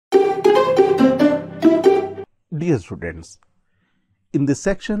Dear students, in this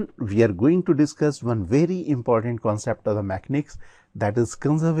section we are going to discuss one very important concept of the mechanics, that is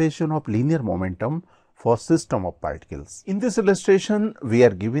conservation of linear momentum for system of particles. In this illustration we are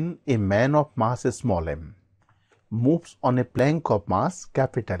given a man of mass small m moves on a plank of mass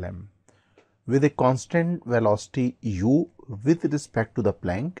capital M with a constant velocity u with respect to the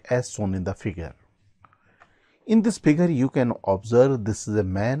plank as shown in the figure. In this figure you can observe this is a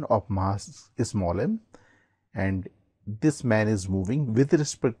man of mass small m and this man is moving with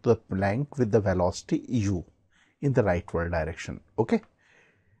respect to the plank with the velocity u in the rightward direction. Okay.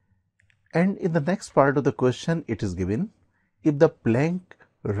 And in the next part of the question it is given, if the plank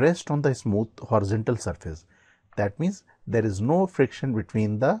rests on the smooth horizontal surface, that means there is no friction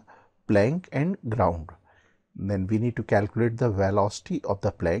between the plank and ground, then we need to calculate the velocity of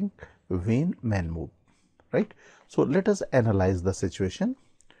the plank when man move, right? So let us analyze the situation.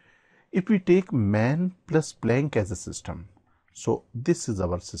 If we take man plus plank as a system, so this is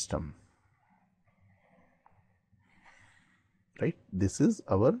our system, right? This is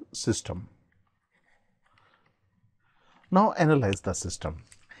our system. Now analyze the system.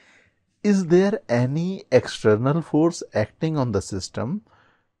 Is there any external force acting on the system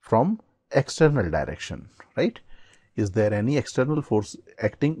from external direction, right? Is there any external force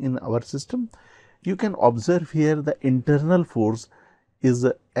acting in our system? You can observe here the internal force is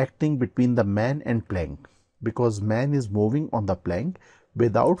acting between the man and plank, because man is moving on the plank.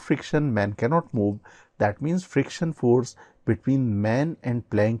 Without friction man cannot move. That means friction force between man and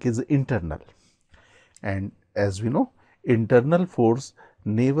plank is internal, and as we know, internal force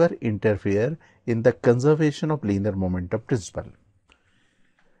never interfere in the conservation of linear momentum principle.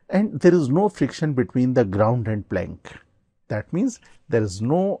 And there is no friction between the ground and plank. That means there is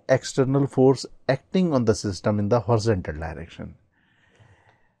no external force acting on the system in the horizontal direction.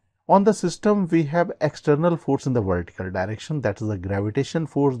 On the system we have external force in the vertical direction, that is the gravitation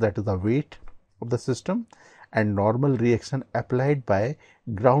force, that is the weight of the system, and normal reaction applied by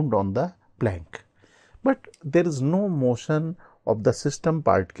ground on the plank. But there is no motion of the system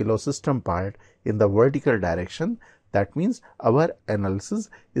particle or system part in the vertical direction. That means our analysis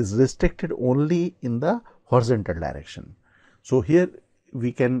is restricted only in the horizontal direction. So here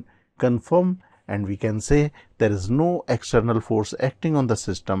we can confirm and we can say there is no external force acting on the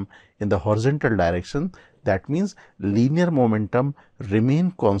system in the horizontal direction. That means linear momentum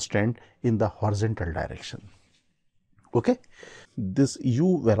remain constant in the horizontal direction. Okay. This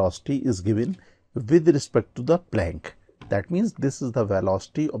u velocity is given with respect to the plank. That means this is the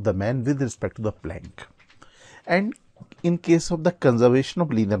velocity of the man with respect to the plank. And in case of the conservation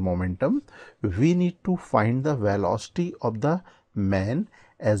of linear momentum, we need to find the velocity of the man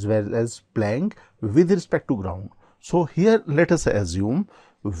as well as plank with respect to ground. So here let us assume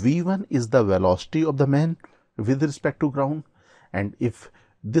v1 is the velocity of the man with respect to ground, and if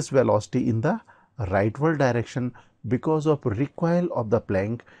this velocity in the rightward direction, because of recoil of the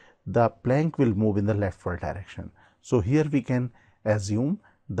plank will move in the leftward direction. So here we can assume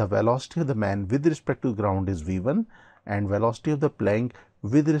the velocity of the man with respect to ground is v1 and velocity of the plank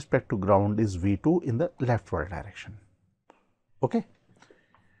with respect to ground is v2 in the leftward direction. Okay.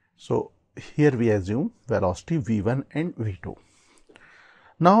 So here we assume velocity v1 and v2.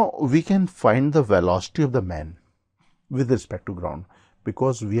 Now we can find the velocity of the man with respect to ground,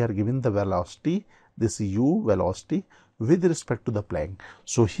 because we are given the velocity, this u velocity with respect to the plank.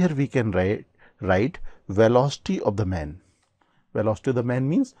 So here we can write velocity of the man. Velocity of the man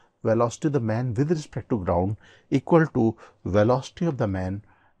means velocity of the man with respect to ground equal to velocity of the man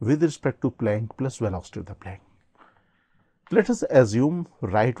with respect to plank plus velocity of the plank. Let us assume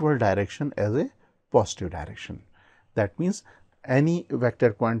rightward direction as a positive direction. That means any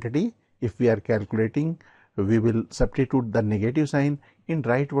vector quantity, if we are calculating, we will substitute the negative sign. In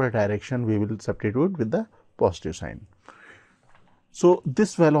rightward direction we will substitute with the positive sign. So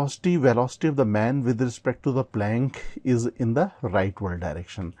this velocity of the man with respect to the plank is in the rightward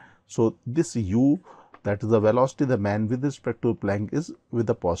direction. So this u, that is the velocity of the man with respect to plank, is with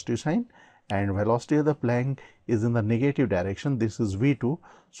the positive sign, and velocity of the plank is in the negative direction. This is v2.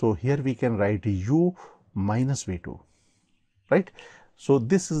 So here we can write u minus v2, right? So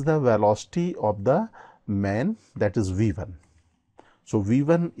this is the velocity of the man, that is v1. So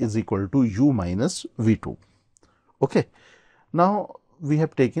v1 is equal to u minus v2. Okay. Now we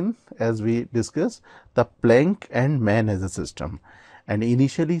have taken, as we discussed, the plank and man as a system, and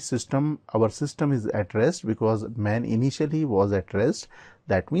initially our system is at rest because man initially was at rest.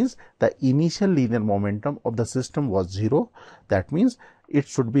 That means the initial linear momentum of the system was 0. That means it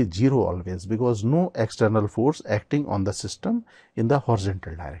should be 0 always, because no external force acting on the system in the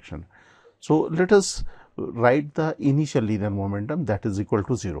horizontal direction. So let us write the initial linear momentum, that is equal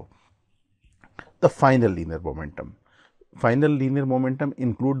to 0. The final linear momentum. Final linear momentum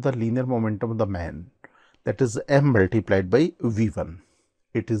include the linear momentum of the man, that is m multiplied by v1.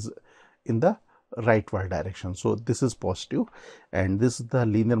 It is in the rightward direction. So this is positive, and this is the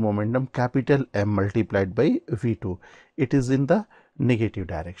linear momentum capital M multiplied by v2. It is in the negative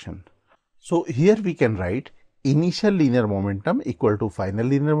direction. So here we can write initial linear momentum equal to final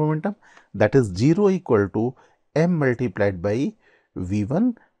linear momentum, that is 0 equal to m multiplied by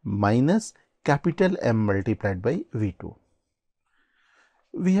v1 minus capital M multiplied by v2.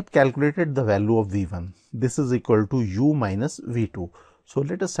 We have calculated the value of v1. This is equal to u minus v2. So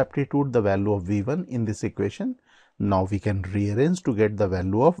let us substitute the value of v1 in this equation. Now we can rearrange to get the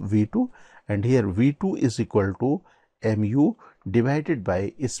value of v2, and here v2 is equal to mu divided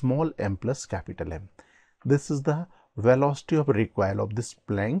by small m plus capital M. This is the velocity of recoil of this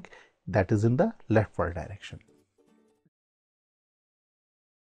plank, that is in the leftward direction.